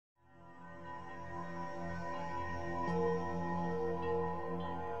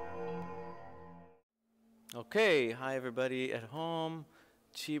Okay, hi everybody at home.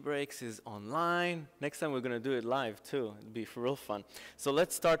 Chi Breaks is online. Next time we're gonna do it live too. It'll be real fun. So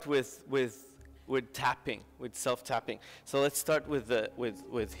let's start with tapping, with self-tapping. So let's start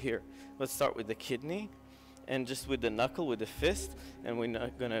with here. Let's start with the kidney, and just with the knuckle, with the fist, and we're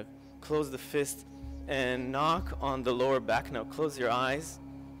gonna close the fist and knock on the lower back. Now close your eyes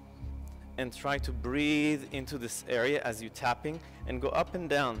and try to breathe into this area as you're tapping, and go up and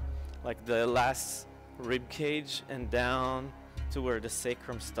down like the last rib cage and down to where the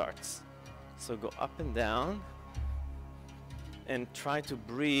sacrum starts. So go up and down and try to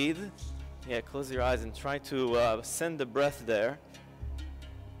breathe. Yeah, close your eyes and try to send the breath there.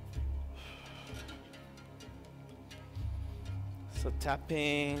 So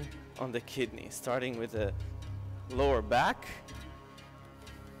tapping on the kidney, starting with the lower back.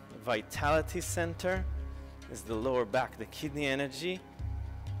 Vitality center is the lower back, the kidney energy.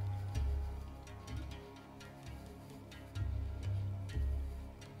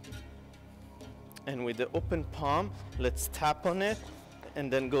 And with the open palm, let's tap on it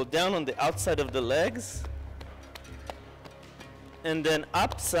and then go down on the outside of the legs and then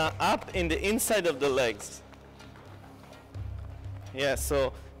up in the inside of the legs. Yeah,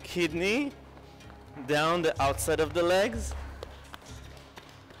 so kidney down the outside of the legs,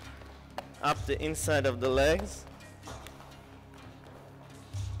 up the inside of the legs.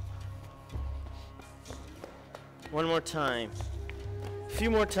 One more time. A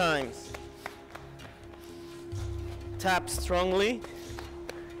few more times. Tap strongly.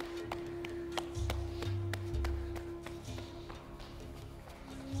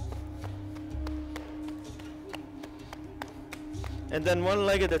 And then one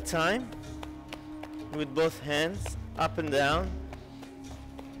leg at a time with both hands up and down.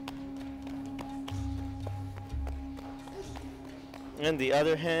 And the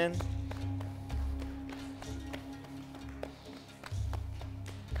other hand.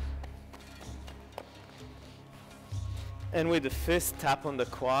 And with the fist, tap on the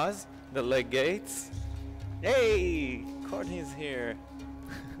quads, the leg gates. Hey, Courtney's here.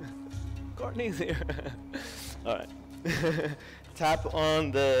 Courtney's here. All right. Tap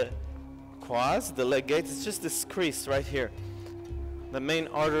on the quads, the leg gates. It's just this crease right here. The main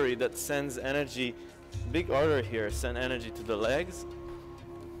artery that sends energy, big artery here, send energy to the legs.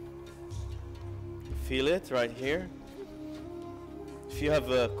 Feel it right here. If you have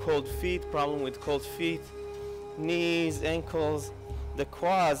cold feet, problem with cold feet, knees, ankles, the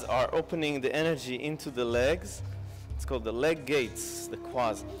quads are opening the energy into the legs. It's called the leg gates, the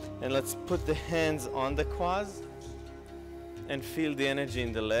quads. And let's put the hands on the quads and feel the energy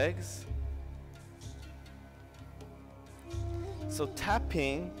in the legs. So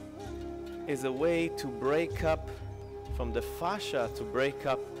tapping is a way to break up from the fascia, to break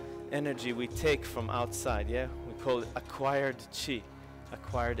up energy we take from outside. Yeah, we call it acquired chi.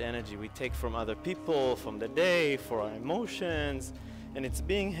 Acquired energy we take from other people, from the day, for our emotions, and it's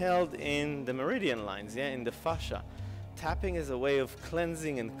being held in the meridian lines, yeah, in the fascia. Tapping is a way of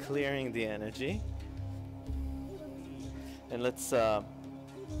cleansing and clearing the energy. And let's go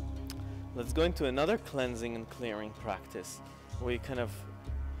into another cleansing and clearing practice. We kind of,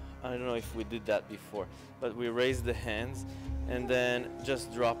 I don't know if we did that before, but we raise the hands and then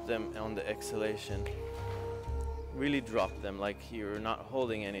just drop them on the exhalation. Really drop them like you're not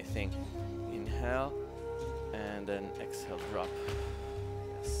holding anything. Inhale and then exhale, drop.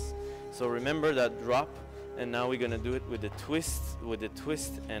 Yes. So remember that drop, and now we're gonna do it with a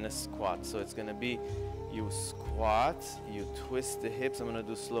twist and a squat. So it's gonna be you squat, you twist the hips. I'm gonna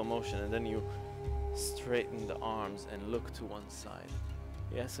do slow motion, and then you straighten the arms and look to one side.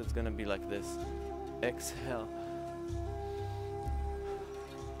 Yes, it's gonna be like this. Exhale.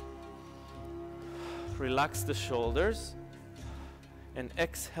 Relax the shoulders and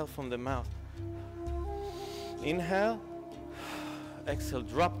exhale from the mouth. Inhale, exhale,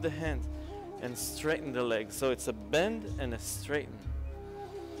 drop the hands and straighten the legs. So it's a bend and a straighten.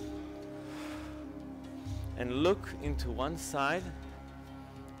 And look into one side.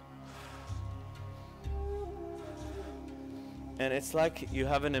 And it's like you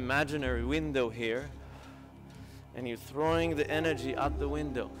have an imaginary window here and you're throwing the energy out the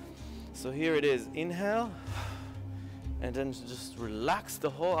window. So here it is, inhale, and then just relax the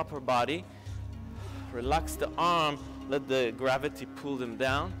whole upper body. Relax the arm, let the gravity pull them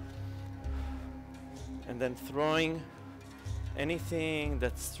down. And then throwing anything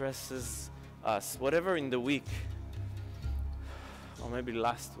that stresses us, whatever in the week, or maybe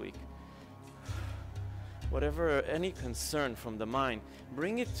last week. Whatever, any concern from the mind,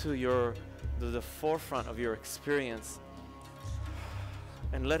 bring it to the forefront of your experience.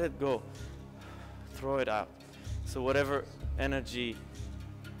 And let it go. Throw it out. So whatever energy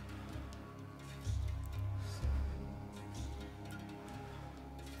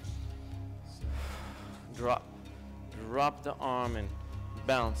drop the arm and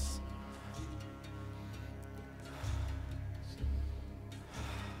bounce.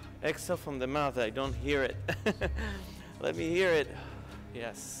 Exhale from the mouth. I don't hear it. Let me hear it.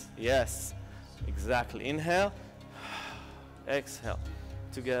 Yes, yes, exactly. Inhale, exhale,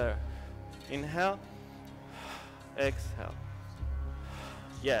 together. Inhale, exhale.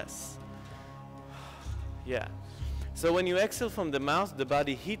 Yes. Yeah. So when you exhale from the mouth, the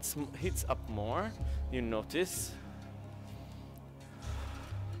body heats up more. You notice.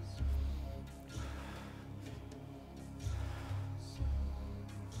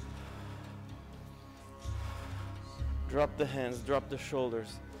 Drop the hands, drop the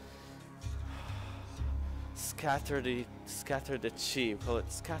shoulders. Scatter the chi. We call it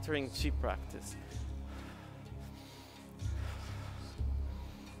scattering chi practice.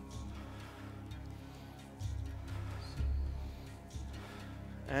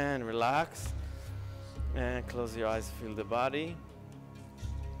 And relax. And close your eyes, feel the body.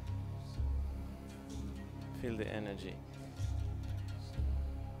 Feel the energy.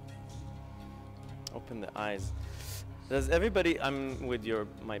 Open the eyes. Does everybody, I'm with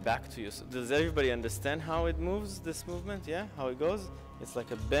my back to you, so does everybody understand how it moves, this movement? Yeah, how it goes? It's like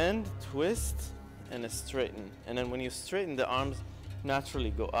a bend, twist, and a straighten. And then when you straighten, the arms naturally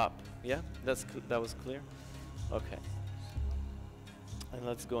go up. Yeah, that was clear? Okay. And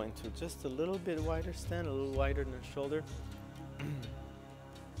let's go into just a little bit wider stand, a little wider than the shoulder.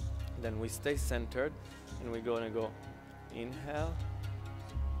 Then we stay centered, and we're going to go inhale.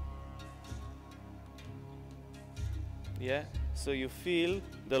 Yeah, so you feel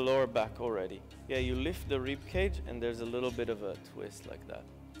the lower back already. Yeah, you lift the rib cage and there's a little bit of a twist like that.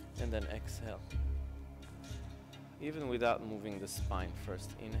 And then exhale. Even without moving the spine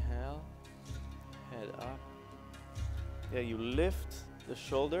first. Inhale, head up. Yeah, you lift the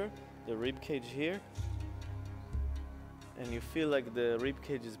shoulder, the rib cage here. And you feel like the rib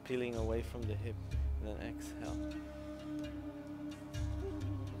cage is peeling away from the hip. And then exhale.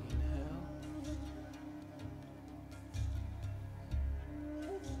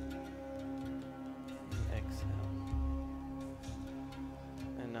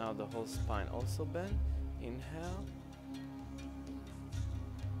 The whole spine also bend. Inhale.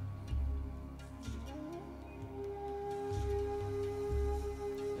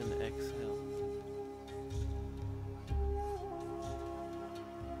 And exhale.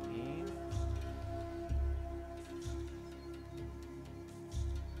 In.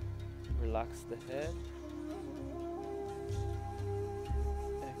 Relax the head.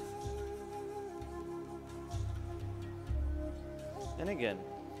 Exhale. And again.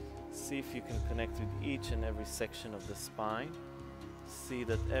 See if you can connect with each and every section of the spine. See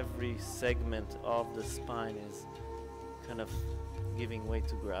that every segment of the spine is kind of giving way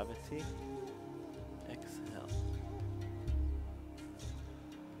to gravity. Exhale.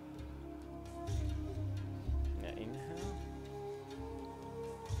 Yeah, inhale.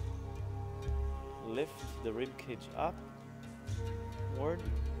 Lift the rib cage up, upward.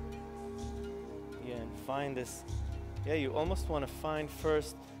 Yeah, and find this. Yeah, you almost want to find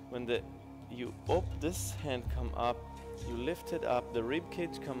first when this hand come up, you lift it up, the rib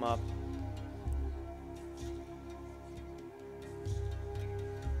cage come up.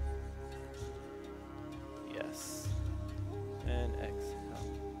 Yes. And exhale.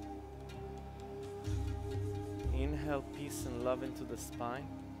 Inhale peace and love into the spine,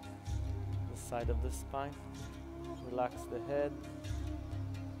 the side of the spine. Relax the head.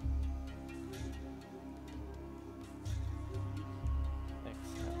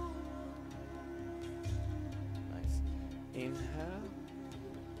 Inhale,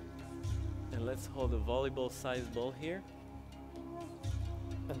 and let's hold a volleyball-sized ball here.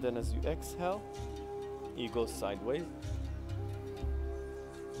 And then as you exhale, you go sideways.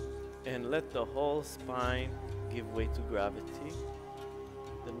 And let the whole spine give way to gravity.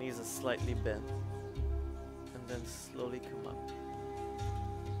 The knees are slightly bent. And then slowly come up.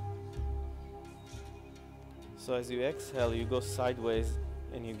 So as you exhale, you go sideways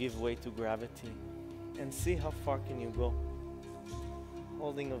and you give way to gravity. And see how far can you go.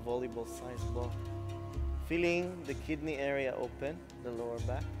 Holding a volleyball-sized ball. Feeling the kidney area open, the lower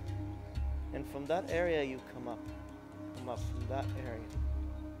back. And from that area you come up. Come up from that area.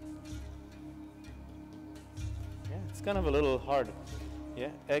 Yeah, it's kind of a little hard.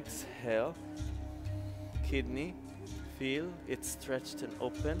 Yeah, exhale. Kidney, feel it's stretched and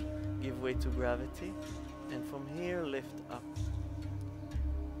open. Give way to gravity. And from here, lift up.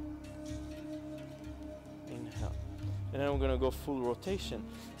 Inhale. And then we're gonna go full rotation.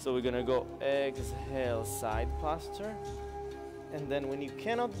 So we're gonna go exhale, side posture. And then when you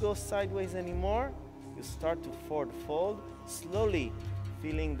cannot go sideways anymore, you start to forward fold, slowly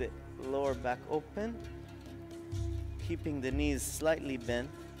feeling the lower back open, keeping the knees slightly bent,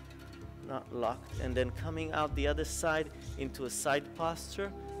 not locked, and then coming out the other side into a side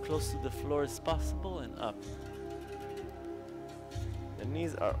posture, close to the floor as possible, and up. The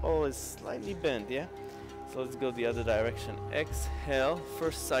knees are always slightly bent, yeah? So let's go the other direction. Exhale,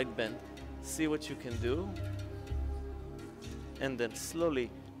 first side bend. See what you can do. And then slowly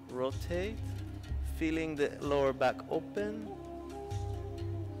rotate, feeling the lower back open.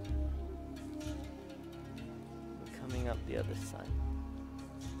 Coming up the other side.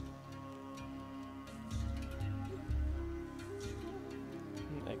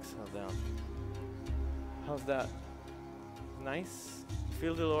 And exhale down. How's that? Nice?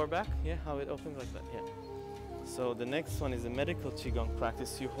 Feel the lower back? Yeah, how it opens like that? Yeah. So the next one is a medical Qigong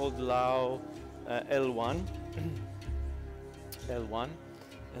practice. You hold Lao L1. L1,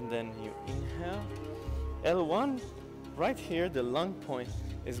 and then you inhale. L1, right here, the lung point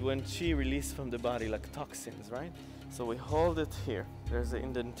is when Qi released from the body, like toxins, right? So we hold it here. There's an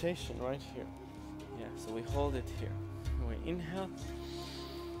indentation right here. Yeah, so we hold it here. And we inhale,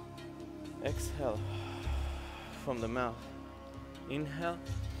 exhale from the mouth. Inhale,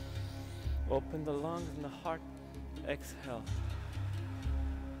 open the lungs and the heart. Exhale.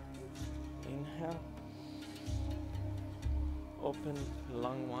 Inhale. Open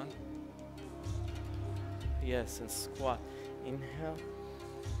lung 1. Yes, and squat. Inhale.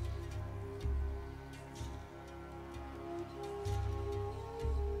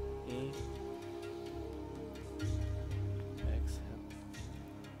 In. Exhale.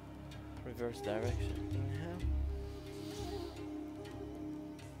 Reverse direction. Inhale.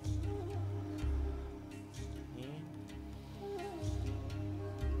 In.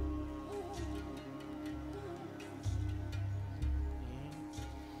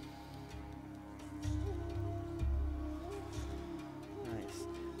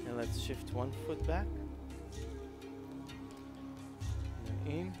 Let's shift one foot back.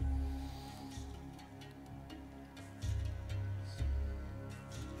 In.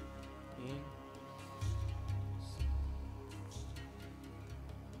 In.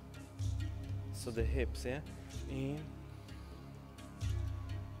 So the hips, yeah? In.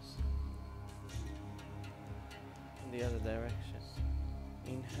 In the other direction.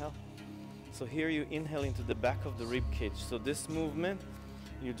 Inhale. So here you inhale into the back of the rib cage. So this movement,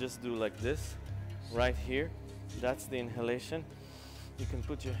 you just do like this, right here. That's the inhalation. You can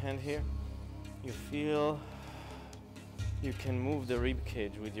put your hand here. You feel you can move the rib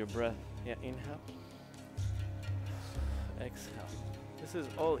cage with your breath. Yeah, inhale. Exhale. This is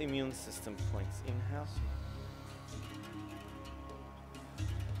all immune system points. Inhale.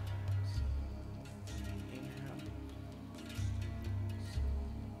 Inhale.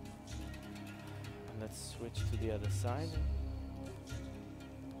 And let's switch to the other side.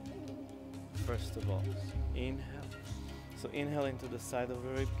 First of all, inhale. So inhale into the side of the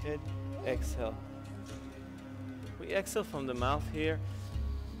rib cage. Exhale. We exhale from the mouth here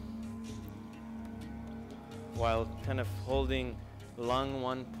while kind of holding lung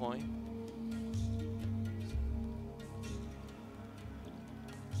 1 point.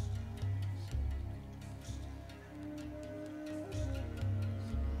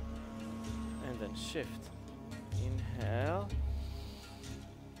 And then shift. Inhale.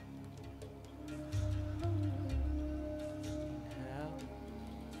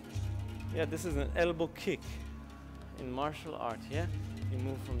 Yeah, this is an elbow kick in martial art, yeah? You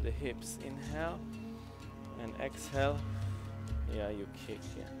move from the hips. Inhale and exhale. Yeah, you kick,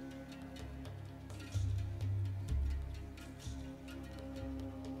 yeah.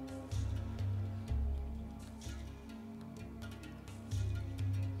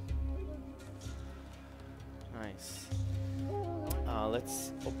 Nice.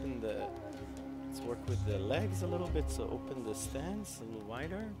 Let's work with the legs a little bit. So open the stance a little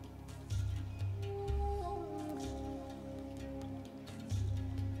wider.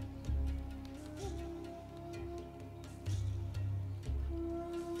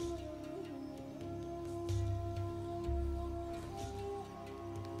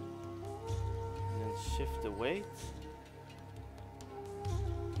 Shift the weight.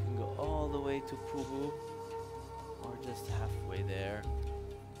 You can go all the way to Pubu or just halfway there.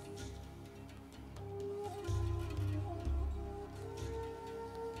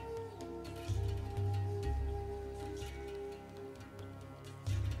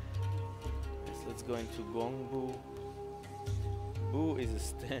 Yes, let's go into Gong Bu. Bu is a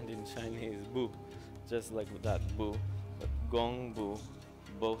stand in Chinese, Bu, just like that, Bu. Gongbu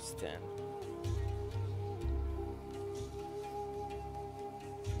bow stand.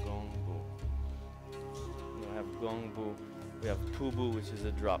 Gongbu. We have Gongbu. We have Pubu, which is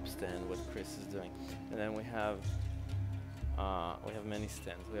a drop stand, what Chris is doing. And then we have many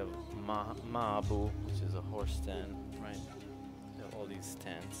stands. We have Maabu, which is a horse stand, right? We have all these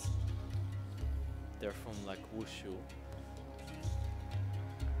stands. They're from like Wushu.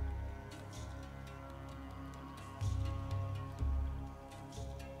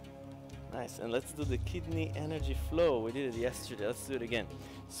 Nice, and let's do the kidney energy flow. We did it yesterday, let's do it again.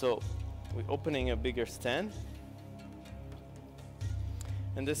 So, we're opening a bigger stand.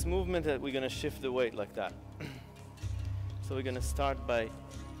 And this movement that we're gonna shift the weight like that. So we're gonna start by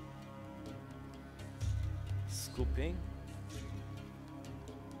scooping,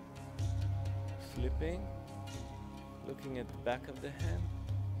 flipping, looking at the back of the hand,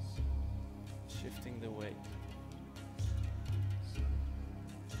 shifting the weight.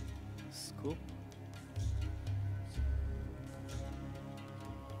 Scoop.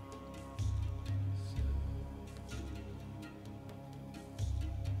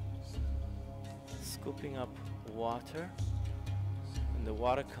 Scooping up water, and the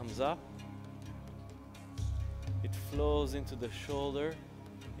water comes up, it flows into the shoulder,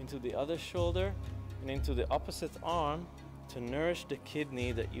 into the other shoulder, and into the opposite arm to nourish the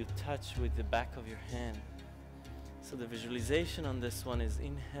kidney that you touch with the back of your hand. So the visualization on this one is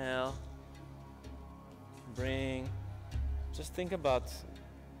inhale, just think about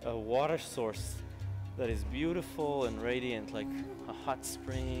a water source that is beautiful and radiant, like a hot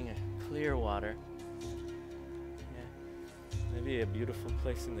spring, a clear water. Maybe a beautiful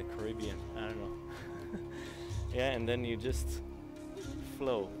place in the Caribbean, I don't know. Yeah, and then you just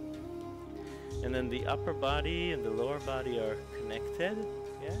flow. And then the upper body and the lower body are connected,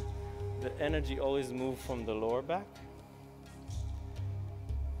 yeah? The energy always moves from the lower back.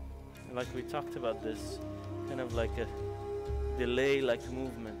 And like we talked about this, kind of like a delay-like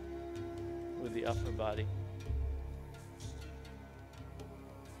movement with the upper body.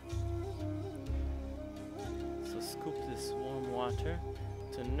 Scoop this warm water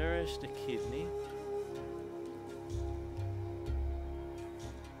to nourish the kidney.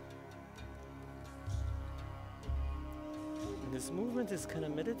 And this movement is kind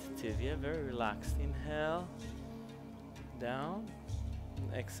of meditative, yeah, very relaxed. Inhale, down,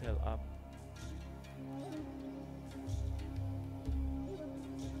 and exhale up.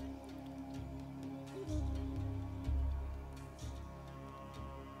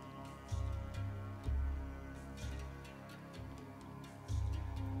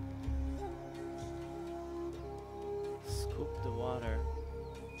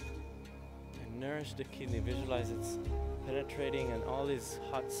 The kidney, visualize it's penetrating and all this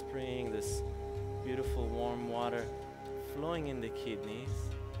hot spring, this beautiful warm water flowing in the kidneys,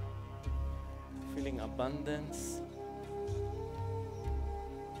 feeling abundance,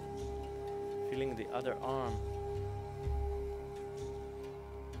 feeling the other arm.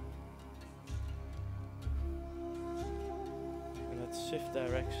 And let's shift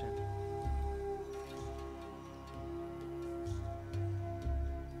direction.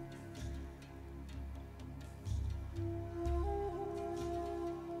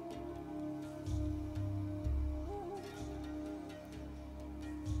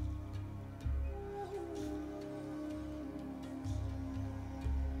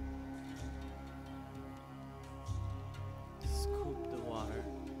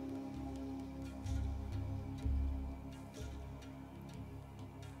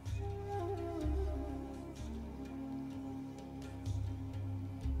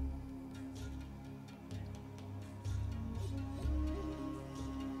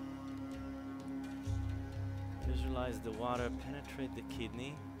 Visualize the water penetrate the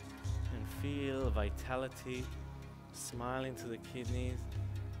kidney and feel vitality, smile into the kidneys.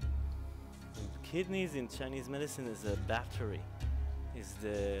 And kidneys in Chinese medicine is a battery, is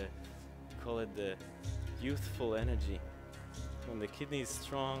the, call it the youthful energy. When the kidney is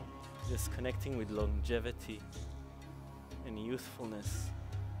strong, it's connecting with longevity and youthfulness.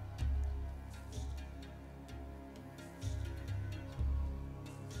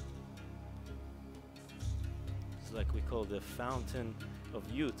 Like we call the fountain of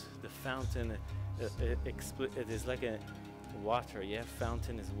youth. The fountain, it is like a water, yeah?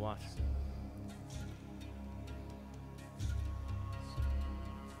 Fountain is water.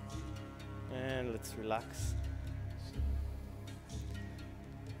 And let's relax.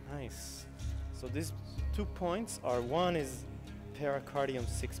 Nice. So these 2 points are, one is pericardium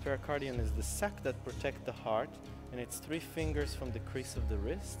 6. Pericardium is the sac that protects the heart, and it's 3 fingers from the crease of the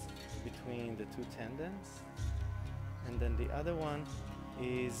wrist between the 2 tendons. and then the other one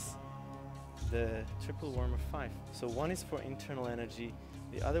is the triple warmer 5. So one is for internal energy,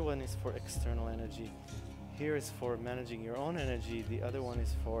 the other one is for external energy. Here is for managing your own energy, the other one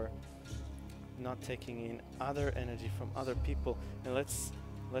is for not taking in other energy from other people. And let's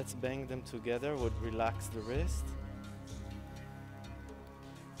bang them together. Would relax the wrist.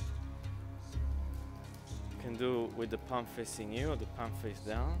 You can do with the palm facing you or the palm face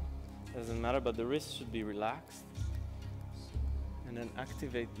down. Doesn't matter, but the wrist should be relaxed. And then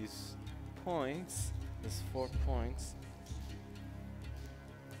activate these points, these 4 points.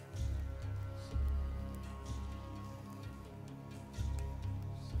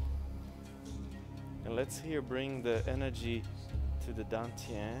 And let's here bring the energy to the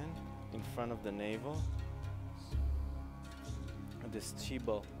dantian in front of the navel. And this chi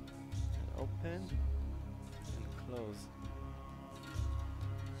ball. And open and close.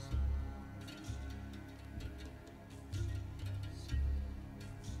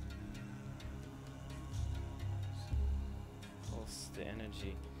 Pulse the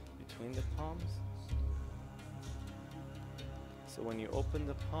energy between the palms. So when you open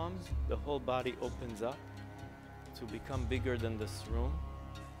the palms, the whole body opens up to become bigger than this room,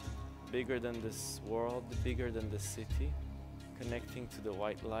 bigger than this world, bigger than the city, connecting to the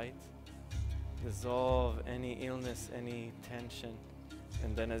white light. Dissolve any illness, any tension.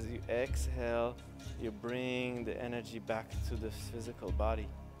 And then as you exhale, you bring the energy back to this physical body.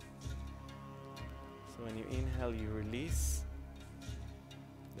 So when you inhale, you release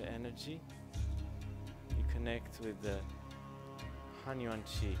the energy. You connect with the Hanyuan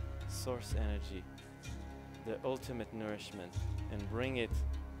Qi, source energy, the ultimate nourishment, and bring it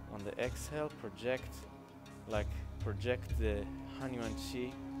on the exhale, project the Hanyuan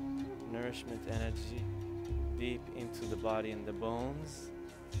Qi, nourishment energy, deep into the body and the bones.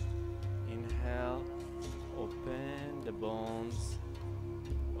 Inhale, open the bones,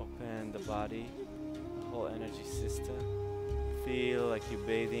 open the body, the whole energy system. Feel like you're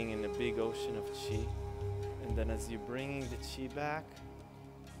bathing in a big ocean of Qi. And then as you're bringing the Qi back,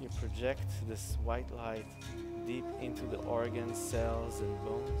 you project this white light deep into the organs, cells, and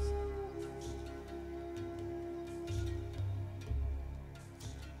bones.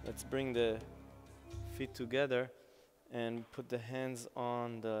 Let's bring the feet together and put the hands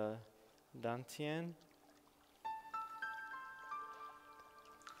on the dantian.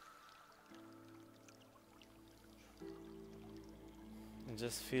 And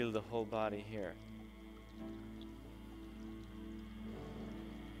just feel the whole body here.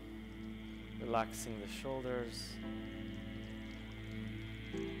 Relaxing the shoulders.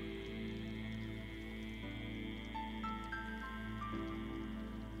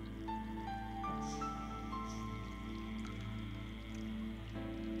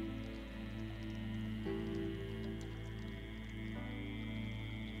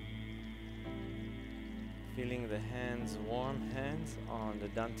 Feeling the hands, warm hands on the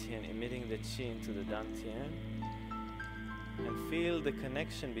dantian, emitting the qi into the dantian. And feel the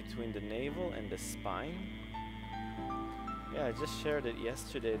connection between the navel and the spine. Yeah, I just shared it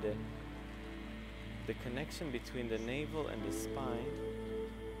yesterday, the connection between the navel and the spine,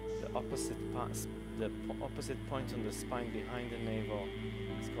 the opposite point on the spine behind the navel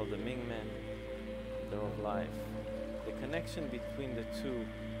is called the Mingmen, the door of life. The connection between the two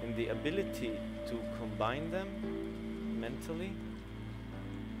and the ability to combine them mentally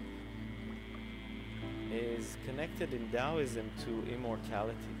is connected in Taoism to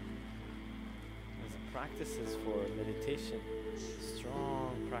immortality. As practices for meditation,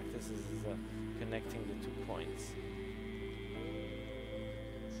 strong practices is connecting the 2 points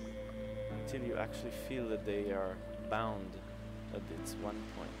until you actually feel that they are bound at its 1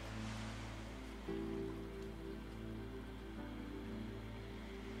 point.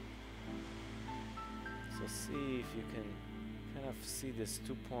 So see if you can kind of see these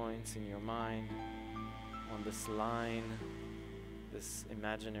 2 points in your mind on this line, this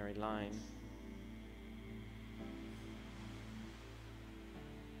imaginary line.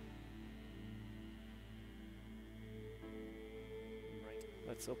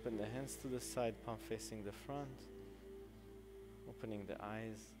 Let's open the hands to the side, palm facing the front, opening the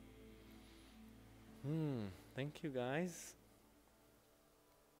eyes. Thank you, guys.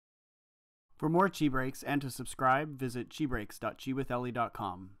 For more Chi Breaks and to subscribe, visit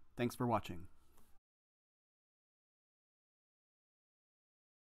chibreaks.chiwithellie.com. Thanks for watching.